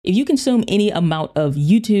If you consume any amount of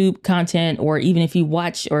YouTube content, or even if you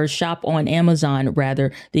watch or shop on Amazon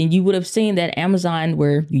rather, then you would have seen that Amazon,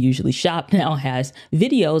 where you usually shop, now has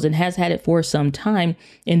videos and has had it for some time.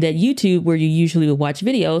 And that YouTube, where you usually would watch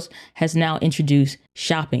videos, has now introduced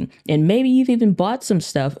shopping. And maybe you've even bought some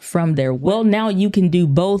stuff from there. Well, now you can do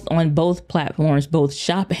both on both platforms, both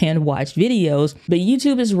shop and watch videos. But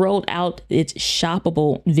YouTube has rolled out its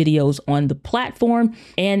shoppable videos on the platform,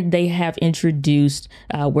 and they have introduced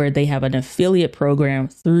where they have an affiliate program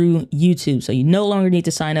through YouTube. So you no longer need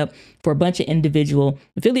to sign up for a bunch of individual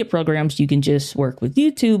affiliate programs. You can just work with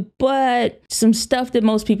YouTube. But some stuff that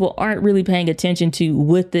most people aren't really paying attention to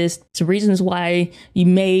with this, some reasons why you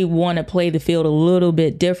may want to play the field a little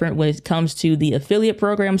bit different when it comes to the affiliate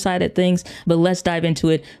program side of things. But let's dive into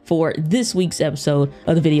it for this week's episode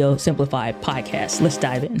of the Video Simplified podcast. Let's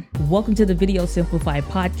dive in. Welcome to the Video Simplified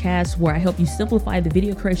podcast, where I help you simplify the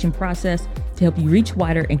video creation process to help you reach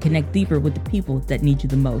wider and connect deeper with the people that need you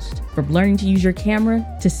the most. From learning to use your camera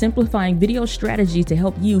to simplifying video strategies to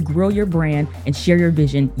help you grow your brand and share your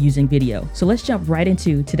vision using video. So let's jump right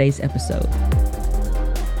into today's episode.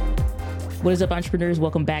 What is up, entrepreneurs?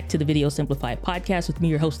 Welcome back to the Video Simplified podcast with me,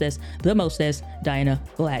 your hostess, the mostess, Diana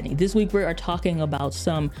Gladney. This week, we are talking about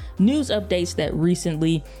some news updates that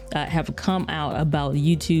recently have come out about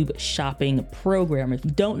YouTube shopping program. If you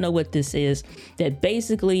don't know what this is, that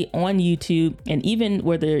basically on YouTube, and even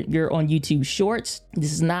whether you're on YouTube Shorts,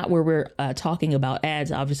 this is not where we're talking about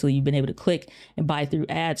ads. Obviously, you've been able to click and buy through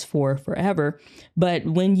ads for forever. But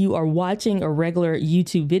when you are watching a regular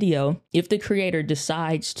YouTube video, if the creator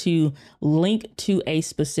decides to link to a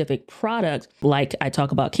specific product, like I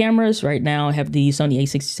talk about cameras right now, I have the Sony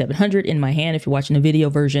a6700 in my hand if you're watching a video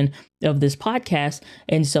version of this podcast.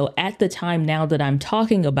 And so at the time now that I'm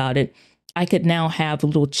talking about it, I could now have a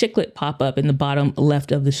little chiclet pop up in the bottom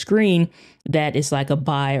left of the screen that is like a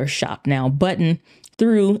buy or shop now button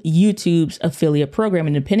through YouTube's affiliate program.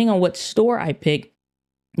 And depending on what store I pick,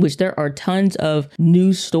 which there are tons of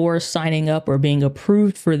new stores signing up or being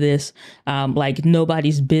approved for this, like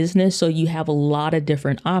nobody's business. So you have a lot of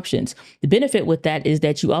different options. The benefit with that is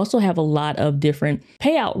that you also have a lot of different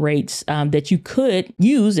payout rates that you could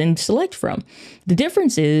use and select from. The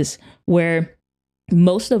difference is where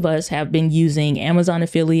most of us have been using Amazon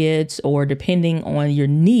affiliates, or depending on your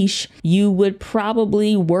niche, you would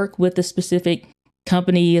probably work with a specific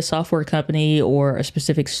company, a software company, or a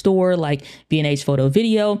specific store like B&H Photo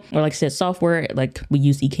Video, or like I said, software, like we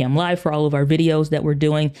use Ecamm Live for all of our videos that we're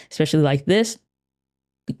doing, especially like this.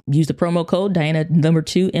 Use the promo code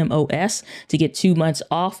Diana2MOS to get 2 months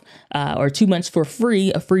off, or 2 months for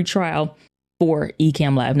free, a free trial for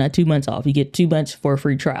Ecamm Live, not 2 months off. You get 2 months for a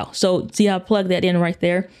free trial. So see how I plug that in right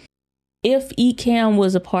there. If Ecamm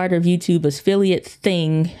was a part of YouTube's affiliate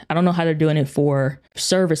thing, I don't know how they're doing it for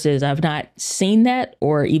services. I've not seen that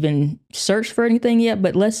or even searched for anything yet,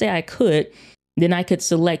 but let's say I could, then I could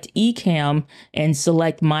select Ecamm and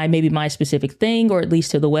select maybe my specific thing, or at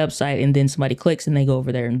least to the website, and then somebody clicks and they go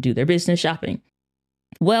over there and do their business shopping.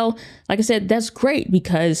 Well, like I said, that's great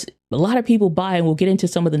because a lot of people buy, and we'll get into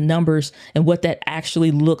some of the numbers and what that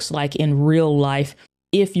actually looks like in real life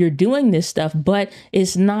if you're doing this stuff, but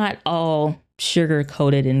it's not all sugar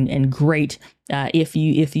coated and great, if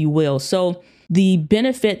you will. So the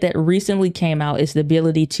benefit that recently came out is the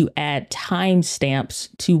ability to add timestamps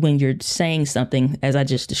to when you're saying something, as I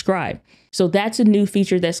just described. So that's a new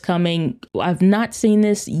feature that's coming. I've not seen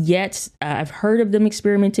this yet. I've heard of them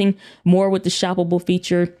experimenting more with the shoppable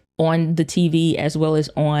feature on the TV as well as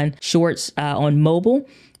on Shorts on mobile,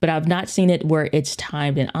 but I've not seen it where it's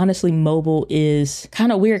timed. And honestly, mobile is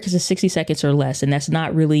kind of weird because it's 60 seconds or less, and that's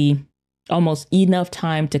not really almost enough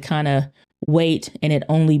time to kind of wait and it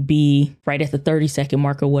only be right at the 30-second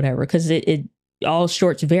mark or whatever, because it all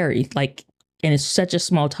Shorts vary, like, and it's such a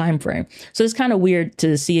small time frame. So it's kind of weird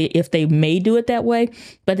to see if they may do it that way,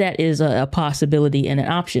 but that is a possibility and an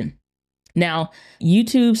option. Now,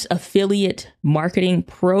 YouTube's affiliate marketing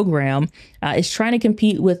program is trying to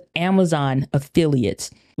compete with Amazon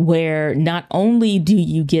affiliates, where not only do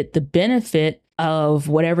you get the benefit of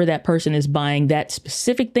whatever that person is buying, that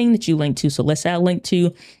specific thing that you link to. So let's say I link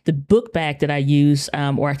to the book bag that I use,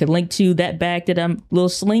 or I could link to that bag little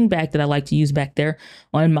sling bag that I like to use back there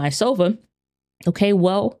on my sofa. Okay,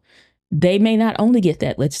 well, they may not only get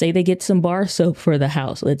that. Let's say they get some bar soap for the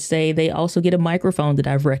house. Let's say they also get a microphone that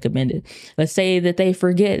I've recommended. Let's say that they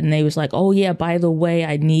forget and they was like, oh yeah, by the way,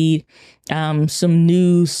 I need some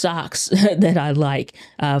new socks that I like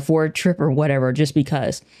for a trip or whatever, just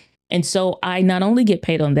because. And so I not only get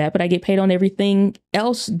paid on that, but I get paid on everything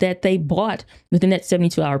else that they bought within that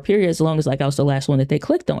 72-hour period, as long as like I was the last one that they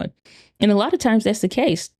clicked on. And a lot of times that's the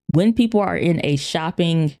case. When people are in a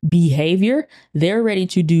shopping behavior, they're ready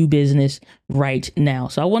to do business right now.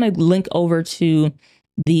 So I want to link over to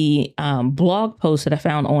the blog post that I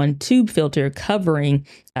found on TubeFilter covering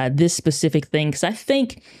this specific thing, because I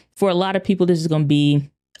think for a lot of people, this is going to be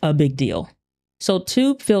a big deal. So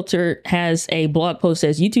TubeFilter has a blog post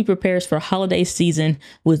that says YouTube prepares for holiday season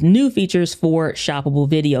with new features for shoppable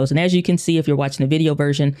videos. And as you can see, if you're watching the video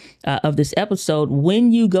version of this episode,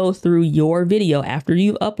 when you go through your video after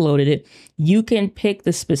you've uploaded it, you can pick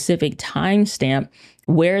the specific timestamp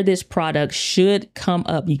where this product should come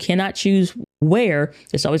up. You cannot choose where.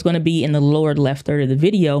 It's always going to be in the lower left third of the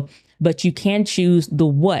video, but you can choose the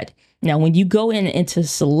what. Now, when you go in and to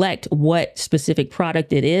select what specific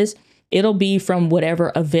product it is, it'll be from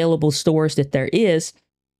whatever available stores that there is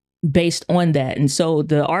based on that. And so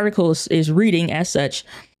the article is reading as such.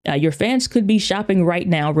 Your fans could be shopping right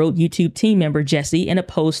now, wrote YouTube team member Jesse in a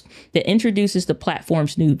post that introduces the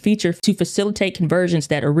platform's new feature to facilitate conversions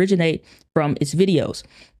that originate from its videos.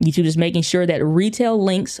 YouTube is making sure that retail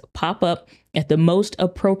links pop up at the most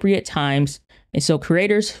appropriate times. And so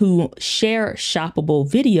creators who share shoppable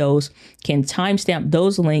videos can timestamp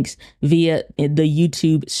those links via the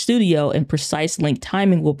YouTube studio, and precise link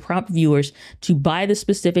timing will prompt viewers to buy the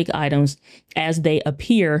specific items as they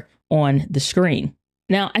appear on the screen.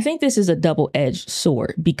 Now, I think this is a double-edged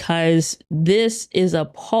sword, because this is a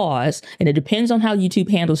pause, and it depends on how YouTube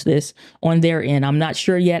handles this on their end. I'm not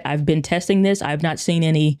sure yet. I've been testing this. I've not seen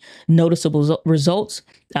any noticeable results,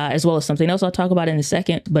 as well as something else I'll talk about in a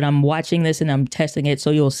second, but I'm watching this and I'm testing it.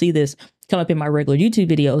 So you'll see this come up in my regular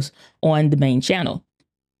YouTube videos on the main channel.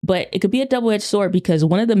 But it could be a double-edged sword, because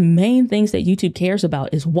one of the main things that YouTube cares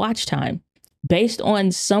about is watch time. Based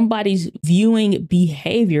on somebody's viewing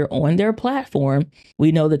behavior on their platform,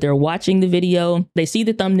 we know that they're watching the video. They see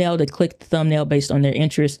the thumbnail, they click the thumbnail based on their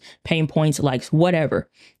interests, pain points, likes, whatever.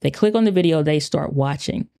 They click on the video, they start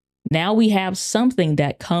watching. Now we have something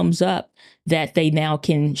that comes up that they now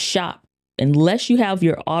can shop. Unless you have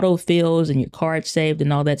your autofills and your card saved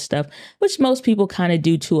and all that stuff, which most people kind of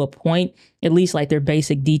do to a point, at least like their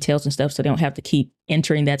basic details and stuff, so they don't have to keep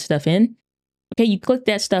entering that stuff in. Okay, you click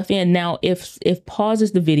that stuff in. Now, if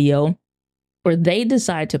pauses the video, or they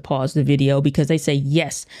decide to pause the video because they say,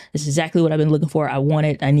 yes, this is exactly what I've been looking for. I want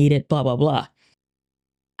it. I need it, blah, blah, blah.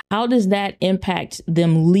 How does that impact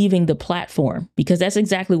them leaving the platform? Because that's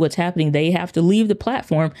exactly what's happening. They have to leave the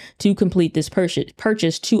platform to complete this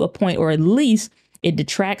purchase to a point, or at least it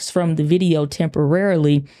detracts from the video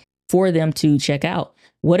temporarily for them to check out.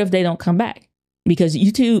 What if they don't come back? Because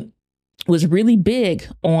YouTube was really big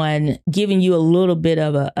on giving you a little bit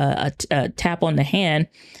of a tap on the hand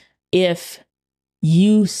if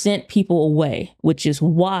you sent people away, which is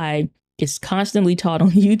why it's constantly taught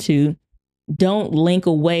on YouTube. Don't link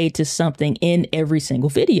away to something in every single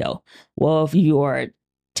video. Well, if you are a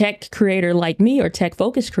tech creator like me, or tech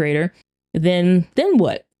focused creator, then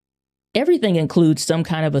what? Everything includes some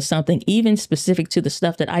kind of a something, even specific to the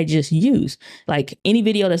stuff that I just use. Like any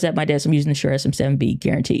video that's at my desk, I'm using the Shure SM7B,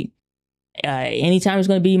 guaranteed. Anytime it's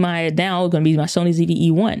going to be my Sony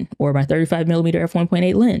ZV-E1 or my 35mm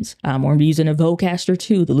f1.8 lens, or I'm using a Vocaster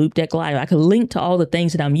 2, the Loop Deck Live. I can link to all the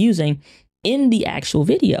things that I'm using in the actual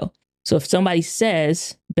video. So if somebody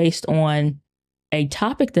says, based on a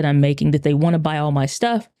topic that I'm making, that they want to buy all my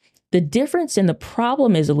stuff, the difference and the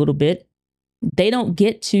problem is a little bit, they don't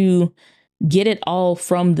get to get it all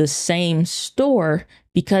from the same store,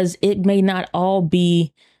 because it may not all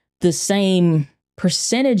be the same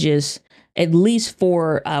percentages, at least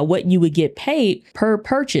for what you would get paid per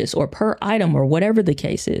purchase or per item or whatever the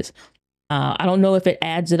case is. I don't know if it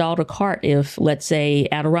adds it all to cart if, let's say,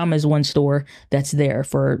 Adorama is one store that's there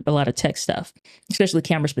for a lot of tech stuff, especially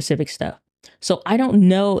camera specific stuff. So I don't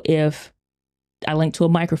know if I link to a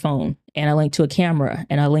microphone and I link to a camera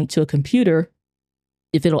and I link to a computer,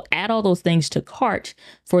 if it'll add all those things to cart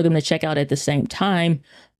for them to check out at the same time,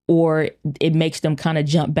 or it makes them kind of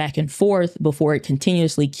jump back and forth before it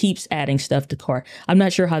continuously keeps adding stuff to cart. I'm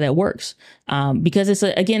not sure how that works, because it's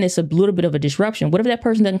a little bit of a disruption. What if that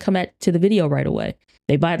person doesn't come back to the video right away?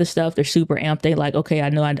 They buy the stuff, they're super amped. They like, okay, I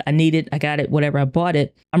know I need it. I got it, whatever, I bought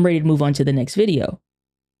it. I'm ready to move on to the next video.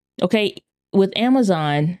 Okay, with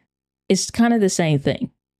Amazon, it's kind of the same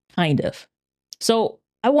thing, kind of. So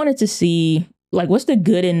I wanted to see, like, what's the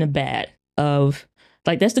good and the bad of,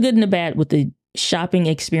 like, that's the good and the bad with the shopping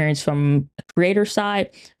experience from a creator side,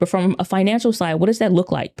 but from a financial side, what does that look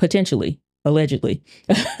like potentially? allegedly.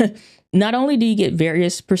 Not only do you get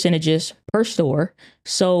various percentages per store,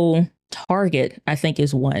 so Target, I think,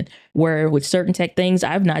 is one where with certain tech things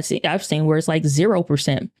I've seen where it's like 0%.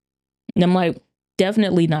 And I'm like,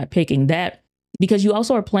 definitely not picking that, because you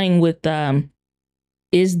also are playing with,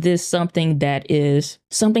 is this something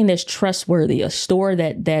that's trustworthy, a store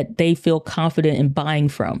that they feel confident in buying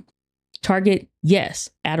from? Target, yes.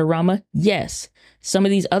 Adorama, yes. Some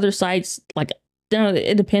of these other sites, like,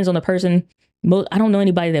 it depends on the person. I don't know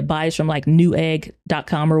anybody that buys from like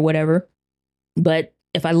newegg.com or whatever. But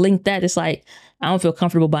if I link that, it's like, I don't feel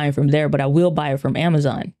comfortable buying from there, but I will buy it from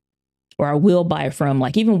Amazon. Or I will buy it from,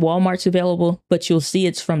 like, even Walmart's available, but you'll see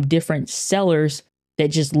it's from different sellers that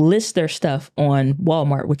just list their stuff on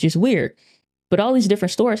Walmart, which is weird. But all these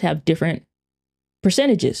different stores have different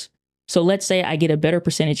percentages. So let's say I get a better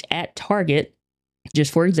percentage at Target,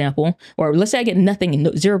 just for example, or let's say I get nothing,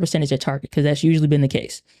 0% at Target, because that's usually been the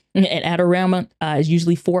case. At Adorama is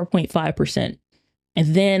usually 4.5%.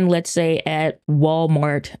 And then let's say at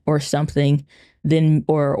Walmart or something, then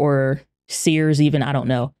or Sears even, I don't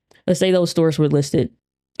know. Let's say those stores were listed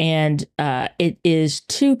and it is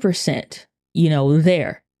 2%,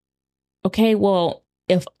 there. Okay, well,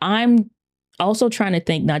 if I'm also trying to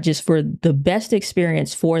think not just for the best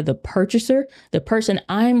experience for the purchaser, the person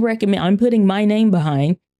I'm putting my name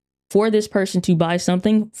behind for this person to buy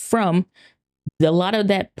something from, a lot of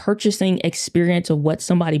that purchasing experience of what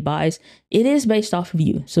somebody buys, it is based off of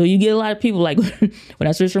you. So you get a lot of people like when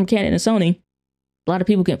I switched from Canon to Sony, a lot of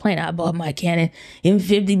people complain, I bought my Canon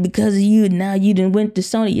M50 because of you. Now you done went to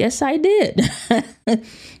Sony. Yes, I did.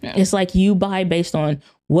 It's like you buy based on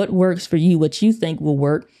what works for you, what you think will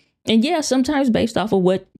work. And yeah, sometimes based off of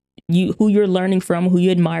who you're learning from, who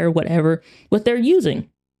you admire, whatever, what they're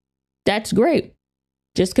using. That's great.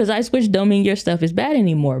 Just because I switched don't mean your stuff is bad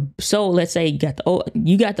anymore. So let's say you got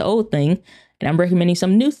the old thing and I'm recommending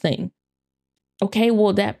some new thing. Okay,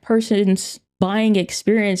 well, that person's buying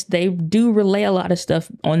experience, they do relay a lot of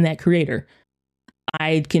stuff on that creator.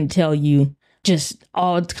 I can tell you just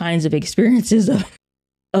all kinds of experiences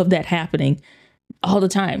of that happening all the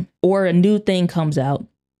time. Or a new thing comes out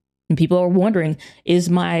and people are wondering, is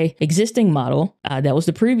my existing model, that was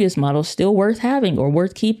the previous model, still worth having or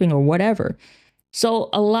worth keeping or whatever? So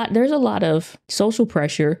there's a lot of social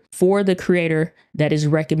pressure for the creator that is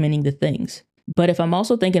recommending the things. But if I'm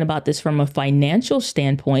also thinking about this from a financial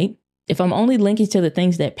standpoint, if I'm only linking to the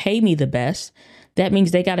things that pay me the best, that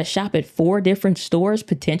means they got to shop at 4 different stores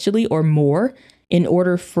potentially or more in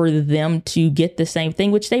order for them to get the same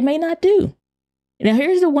thing, which they may not do. Now,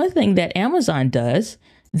 here's the one thing that Amazon does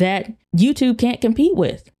that YouTube can't compete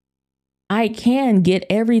with. I can get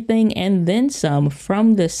everything and then some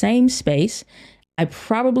from the same space. I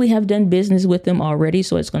probably have done business with them already,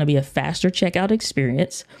 so it's going to be a faster checkout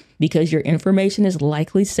experience because your information is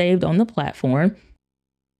likely saved on the platform.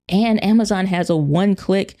 And Amazon has a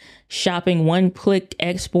one-click shopping, one-click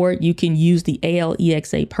export. You can use the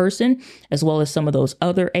Alexa person as well as some of those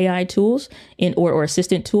other AI tools or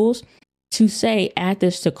assistant tools to say, add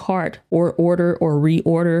this to cart or order or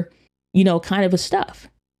reorder, kind of a stuff.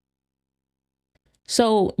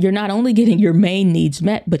 So you're not only getting your main needs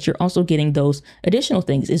met, but you're also getting those additional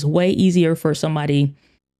things. It's way easier for somebody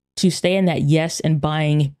to stay in that yes and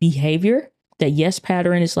buying behavior. That yes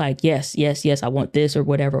pattern is like, yes, I want this or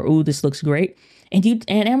whatever. Ooh, this looks great. And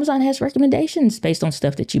Amazon has recommendations based on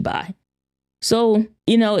stuff that you buy. So,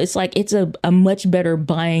 it's like it's a much better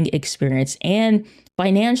buying experience. And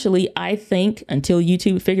financially, I think until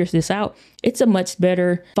YouTube figures this out, it's a much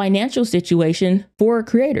better financial situation for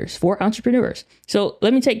creators, for entrepreneurs. So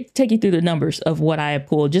let me take you through the numbers of what I have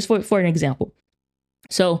pulled just for an example.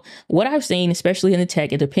 So what I've seen, especially in the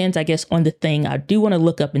tech, it depends, I guess, on the thing. I do want to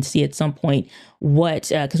look up and see at some point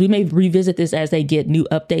because we may revisit this as they get new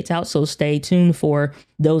updates out. So stay tuned for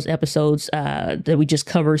those episodes that we just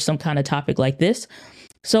cover some kind of topic like this.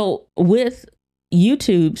 So with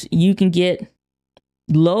YouTube's, you can get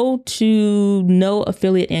low to no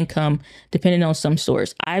affiliate income, depending on some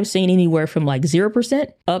stores. I've seen anywhere from like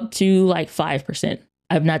 0% up to like 5%.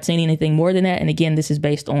 I've not seen anything more than that. And again, this is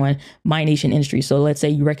based on my niche and industry. So let's say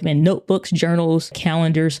you recommend notebooks, journals,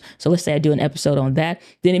 calendars. So let's say I do an episode on that.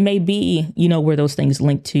 Then it may be, where those things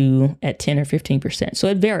link to at 10 or 15%. So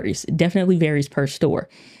it varies. It definitely varies per store.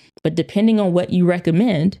 But depending on what you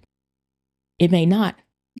recommend, it may not.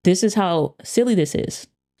 This is how silly this is.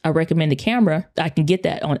 I recommend a camera. I can get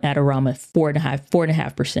that on Adorama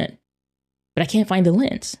 4.5%. But I can't find the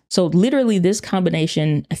lens. So literally this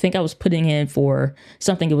combination, I think I was putting in for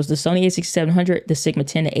something. It was the Sony a6700, the Sigma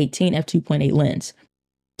 10 to 18 f2.8 lens.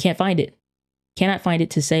 Can't find it. Cannot find it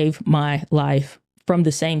to save my life from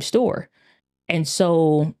the same store. And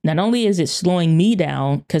so not only is it slowing me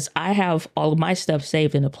down, because I have all of my stuff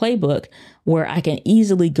saved in a playbook where I can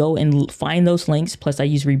easily go and find those links. Plus I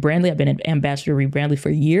use Rebrandly. I've been an ambassador of Rebrandly for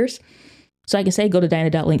years. So I can say, go to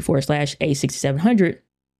Diana.link/A6700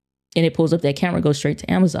 and it pulls up that camera, goes straight to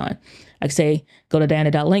Amazon. I can say, go to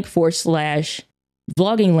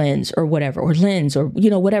Diana.link/vlogging lens or whatever, or lens, or,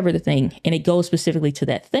 whatever the thing. And it goes specifically to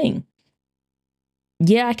that thing.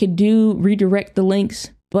 Yeah, I could redirect the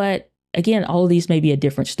links, but again, all of these may be a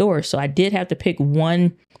different store. So I did have to pick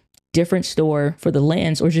one different store for the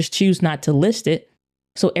lens, or just choose not to list it.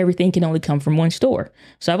 So everything can only come from one store.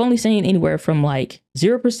 So I've only seen anywhere from like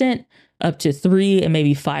 0% up to 3 and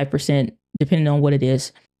maybe 5%, depending on what it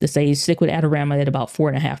is. To say stick with Adorama at about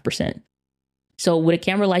 4.5%. So with a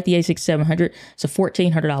camera like the A6700, it's a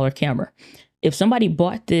 $1,400 camera. If somebody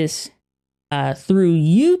bought this through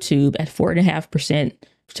YouTube at 4.5%,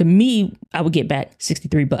 to me, I would get back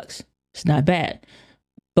 $63. It's not bad.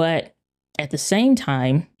 But at the same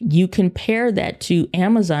time, you compare that to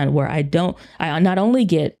Amazon, where I not only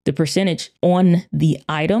get the percentage on the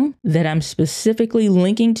item that I'm specifically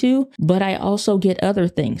linking to, but I also get other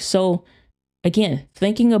things. So again,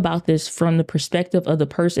 thinking about this from the perspective of the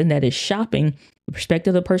person that is shopping, the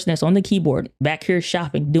perspective of the person that's on the keyboard, back here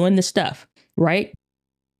shopping, doing the stuff, right?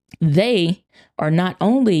 They are not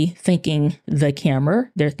only thinking the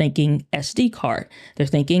camera, they're thinking SD card, they're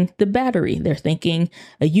thinking the battery, they're thinking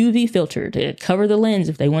a UV filter to cover the lens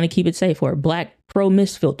if they want to keep it safe, or a black pro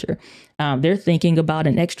mist filter. They're thinking about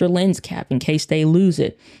an extra lens cap in case they lose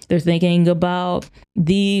it. They're thinking about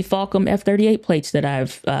the Falcom F38 plates that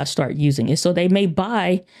I've started using. And so they may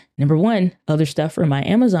buy, number one, other stuff from my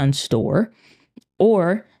Amazon store,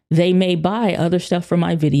 or they may buy other stuff from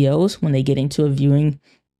my videos when they get into a viewing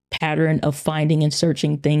pattern of finding and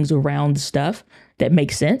searching things around the stuff that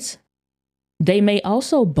makes sense. They may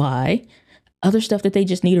also buy other stuff that they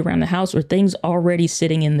just need around the house, or things already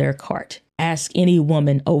sitting in their cart. Ask any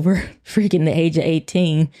woman over freaking the age of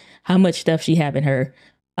 18 how much stuff she have in her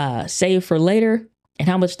save for later, and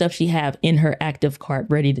how much stuff she have in her active cart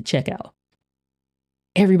ready to check out.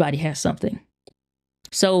 Everybody has something.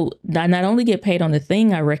 So I not only get paid on the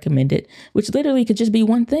thing I recommended, which literally could just be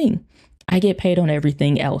one thing, I get paid on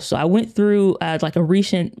everything else. So I went through like a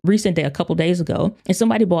recent day, a couple days ago, and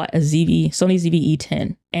somebody bought a Sony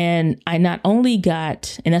ZV-E10. And I not only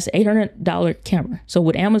got, and that's an $800 camera. So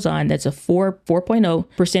with Amazon, that's a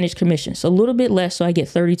 4.0% commission. So a little bit less. So I get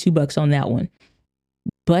 $32 on that one.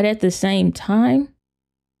 But at the same time,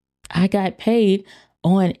 I got paid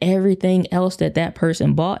on everything else that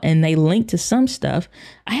person bought, and they linked to some stuff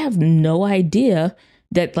I have no idea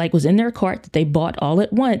that like was in their cart that they bought all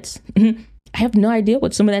at once. I have no idea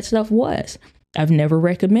what some of that stuff was. I've never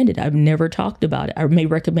recommended. I've never talked about it. I may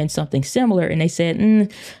recommend something similar, and they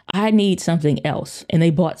said, I need something else, and they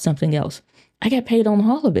bought something else. I got paid on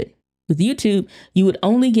all of it. With YouTube, you would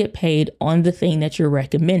only get paid on the thing that you're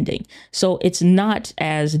recommending. So it's not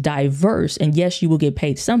as diverse. And yes, you will get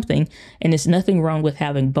paid something, and there's nothing wrong with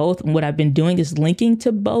having both. And what I've been doing is linking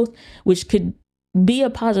to both, which could be a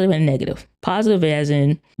positive and negative. Positive as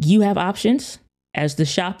in you have options as the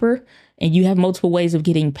shopper, and you have multiple ways of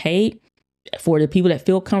getting paid. For the people that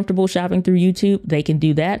feel comfortable shopping through YouTube, they can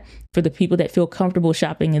do that. For the people that feel comfortable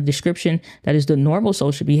shopping in description, that is the normal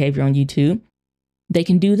social behavior on YouTube, they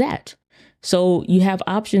can do that. So you have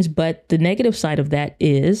options, but the negative side of that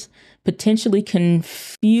is potentially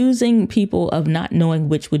confusing people of not knowing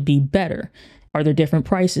which would be better. Are there different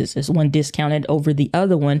prices? Is one discounted over the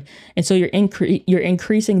other one? And so you're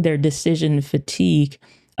increasing their decision fatigue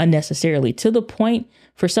unnecessarily, to the point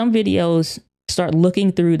for some videos, start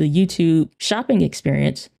looking through the YouTube shopping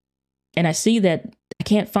experience, and I see that I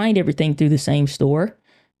can't find everything through the same store,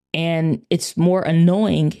 and it's more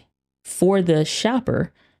annoying for the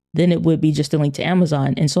shopper than it would be just a link to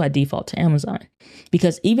Amazon. And so I default to Amazon,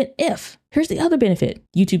 because even if, here's the other benefit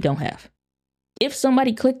YouTube don't have. If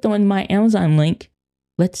somebody clicked on my Amazon link,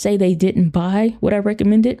 let's say they didn't buy what I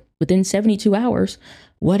recommended within 72 hours,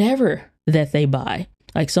 whatever that they buy,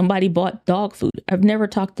 like somebody bought dog food. I've never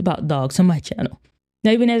talked about dogs on my channel,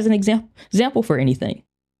 not even as an example for anything.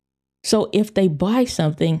 So if they buy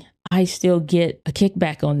something, I still get a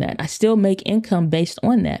kickback on that. I still make income based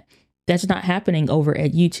on that. That's not happening over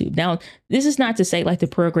at YouTube. Now, this is not to say like the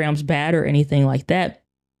program's bad or anything like that,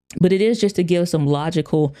 but it is just to give some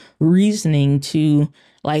logical reasoning to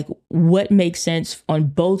like what makes sense on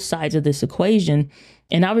both sides of this equation.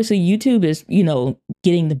 And obviously YouTube is,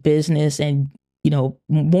 getting the business and,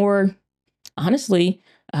 more honestly,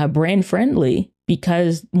 brand friendly,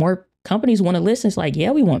 because more companies want to listen. It's like, yeah,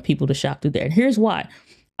 we want people to shop through there. And here's why.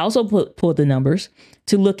 I also pulled the numbers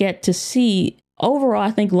to look at to see overall,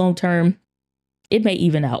 I think long term, it may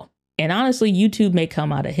even out. And honestly, YouTube may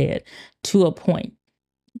come out ahead to a point.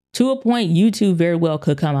 To a point, YouTube very well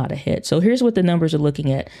could come out ahead. So here's what the numbers are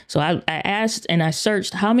looking at. So I asked and I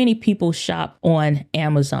searched how many people shop on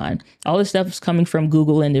Amazon. All this stuff is coming from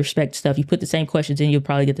Google and the respect stuff. You put the same questions in, you'll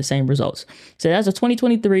probably get the same results. So as of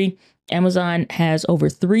 2023, Amazon has over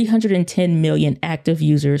 310 million active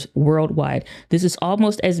users worldwide. This is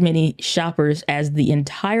almost as many shoppers as the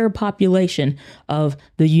entire population of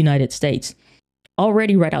the United States.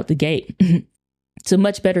 Already right out the gate, it's a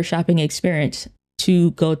much better shopping experience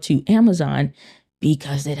to go to Amazon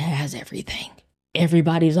because it has everything.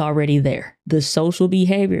 Everybody's already there. The social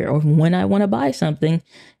behavior, or when I want to buy something,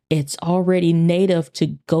 it's already native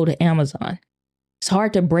to go to Amazon. It's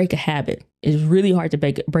hard to break a habit. It's really hard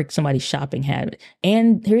to break somebody's shopping habit.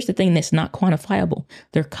 And here's the thing that's not quantifiable: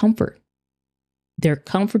 their comfort. They're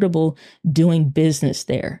comfortable doing business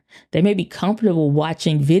there. They may be comfortable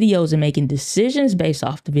watching videos and making decisions based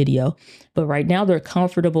off the video, but right now they're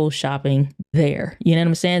comfortable shopping there. You know what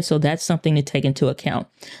I'm saying? So that's something to take into account.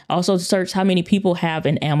 Also search how many people have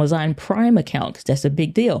an Amazon Prime account, because that's a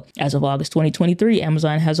big deal. As of August 2023,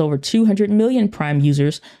 Amazon has over 200 million Prime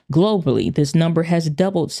users globally. This number has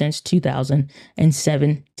doubled since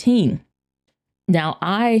 2017. Now,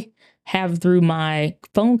 I have through my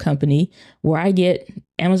phone company where I get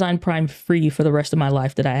Amazon Prime free for the rest of my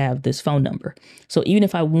life that I have this phone number. So even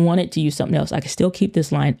if I wanted to use something else, I can still keep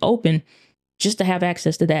this line open just to have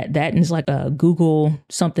access to that. That is like a Google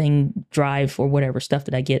something drive or whatever stuff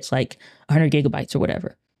that I get. It's like 100 gigabytes or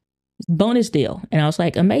whatever. Bonus deal. And I was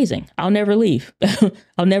like, amazing. I'll never leave.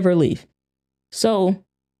 I'll never leave. So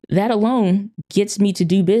that alone gets me to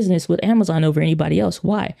do business with Amazon over anybody else.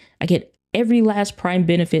 Why? I get every last Prime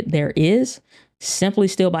benefit there is simply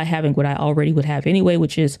still by having what I already would have anyway,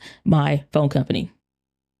 which is my phone company.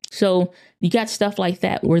 So you got stuff like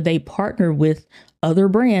that where they partner with other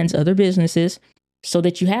brands, other businesses, so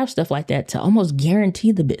that you have stuff like that to almost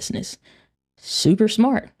guarantee the business. Super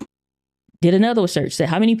smart. Did another search, said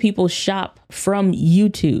how many people shop from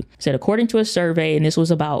YouTube. Said according to a survey, and this was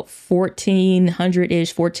about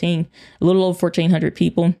 1,400-ish, a little over 1,400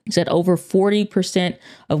 people, said over 40%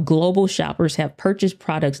 of global shoppers have purchased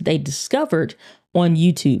products they discovered on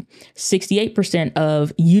YouTube. 68%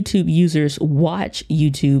 of YouTube users watch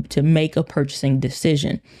YouTube to make a purchasing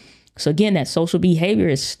decision. So again, that social behavior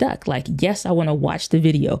is stuck. Like, yes, I want to watch the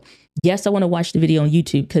video. Yes, I want to watch the video on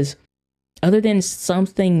YouTube, because other than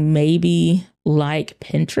something maybe like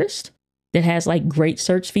Pinterest that has like great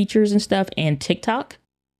search features and stuff, and TikTok,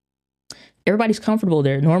 everybody's comfortable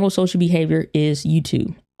there. Normal social behavior is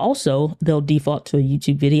YouTube. Also, they'll default to a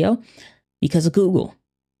YouTube video because of Google.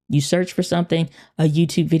 You search for something, a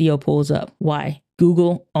YouTube video pulls up. Why?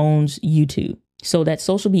 Google owns YouTube. So that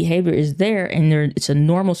social behavior is there, and it's a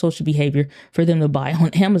normal social behavior for them to buy on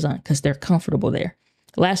Amazon because they're comfortable there.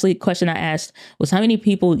 Lastly, question I asked was how many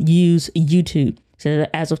people use YouTube? So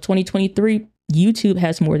as of 2023, YouTube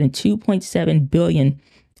has more than 2.7 billion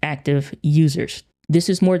active users. This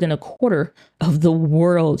is more than a quarter of the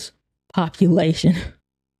world's population.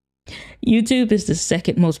 YouTube is the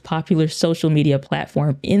second most popular social media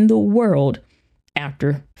platform in the world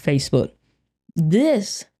after Facebook.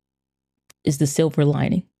 This is the silver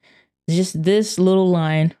lining. Just this little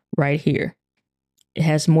line right here. It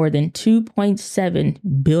has more than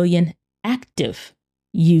 2.7 billion active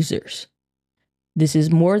users. This is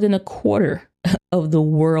more than a quarter of the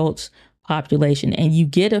world's population. And you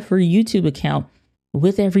get a free YouTube account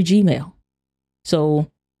with every Gmail. So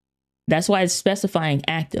that's why it's specifying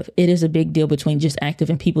active. It is a big deal between just active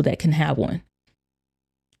and people that can have one.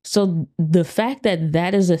 So the fact that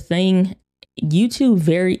that is a thing, YouTube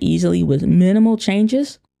very easily with minimal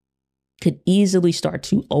changes could easily start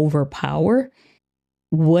to overpower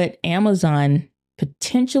what Amazon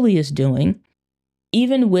potentially is doing,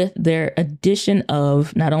 even with their addition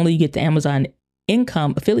of not only you get the Amazon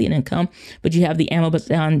income, affiliate income, but you have the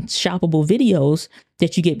Amazon shoppable videos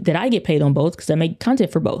that you get, that I get paid on both because I make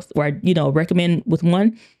content for both, where I, recommend with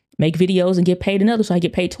one, make videos and get paid another. So I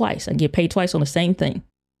get paid twice. I get paid twice on the same thing.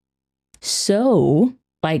 So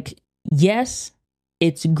yes,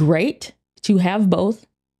 it's great to have both,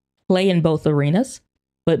 play in both arenas.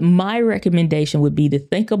 But my recommendation would be to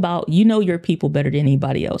think about, your people better than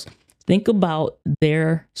anybody else. Think about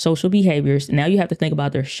their social behaviors. Now you have to think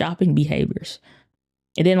about their shopping behaviors.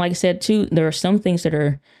 And then, like I said, too, there are some things that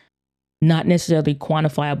are not necessarily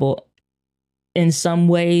quantifiable in some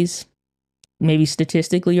ways, maybe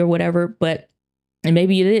statistically or whatever, and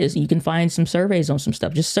maybe it is. You can find some surveys on some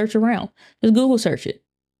stuff. Just search around. Just Google search it.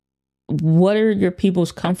 what are your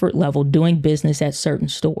people's comfort level doing business at certain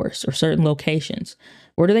stores or certain locations?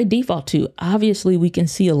 Where do they default to? Obviously, we can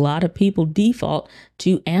see a lot of people default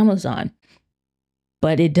to Amazon,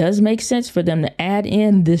 but it does make sense for them to add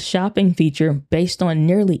in this shopping feature based on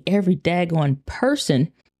nearly every daggone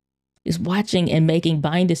person is watching and making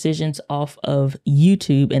buying decisions off of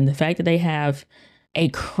YouTube. And the fact that they have a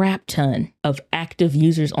crap ton of active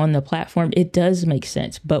users on the platform, it does make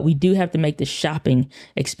sense, but we do have to make the shopping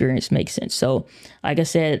experience make sense. So like I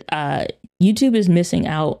said, YouTube is missing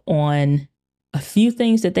out on a few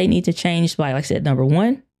things that they need to change by, like I said, number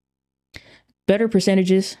one, better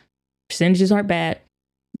percentages. Percentages aren't bad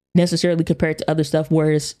necessarily compared to other stuff,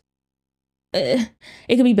 whereas it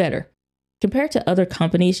could be better. Compared to other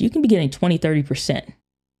companies, you can be getting 20-30%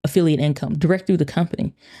 affiliate income direct through the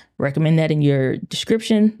company. Recommend that in your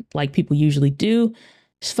description, like people usually do.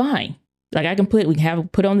 It's fine. Like we can have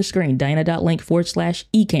it put on the screen,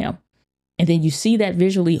 diana.link/ecam. And then you see that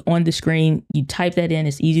visually on the screen. You type that in.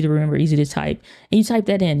 It's easy to remember, easy to type. And you type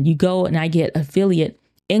that in. You go and I get affiliate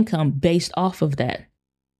income based off of that.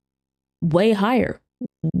 Way higher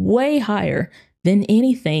than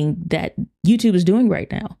anything that YouTube is doing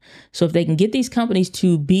right now. So if they can get these companies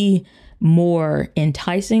to be more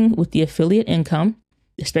enticing with the affiliate income,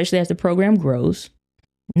 especially as the program grows.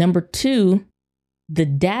 Number two, the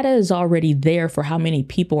data is already there for how many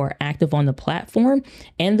people are active on the platform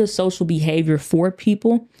and the social behavior for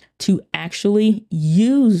people to actually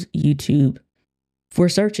use YouTube for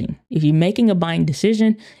searching. If you're making a buying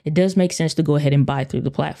decision, it does make sense to go ahead and buy through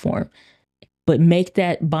the platform, but make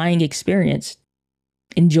that buying experience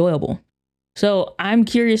enjoyable. So I'm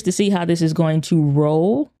curious to see how this is going to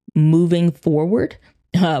roll moving forward.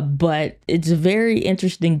 But it's very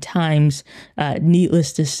interesting times,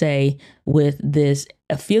 needless to say, with this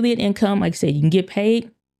affiliate income. Like I said, you can get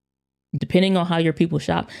paid depending on how your people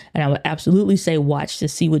shop. And I would absolutely say watch to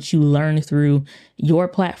see what you learn through your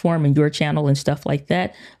platform and your channel and stuff like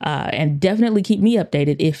that. And definitely keep me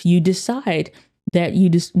updated if you decide that you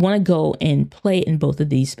just want to go and play in both of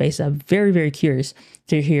these spaces. I'm very, very curious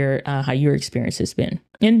to hear how your experience has been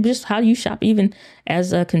and just how you shop even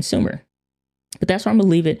as a consumer. But that's where I'm going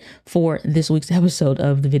to leave it for this week's episode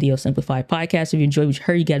of the Video Simplified podcast. If you enjoyed what you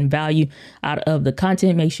heard, you got value out of the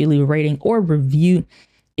content, make sure you leave a rating or review.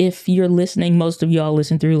 If you're listening, most of y'all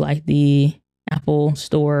listen through like the Apple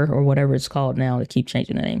Store or whatever it's called now. They keep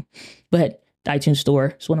changing the name, but the iTunes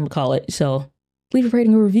Store is what I'm going to call it. So leave a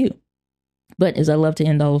rating or review. But as I love to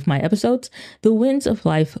end all of my episodes, the winds of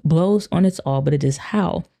life blows on its all, but it is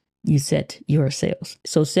how you set your sails.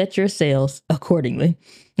 So set your sails accordingly.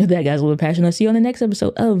 With that, guys, a little passion. I'll see you on the next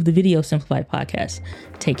episode of the Video Simplified podcast.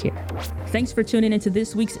 Take care. Thanks for tuning into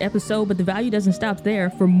this week's episode, but the value doesn't stop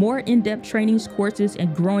there. For more in-depth trainings, courses,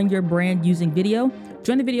 and growing your brand using video,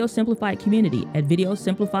 join the Video Simplified community at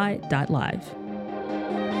videosimplified.live.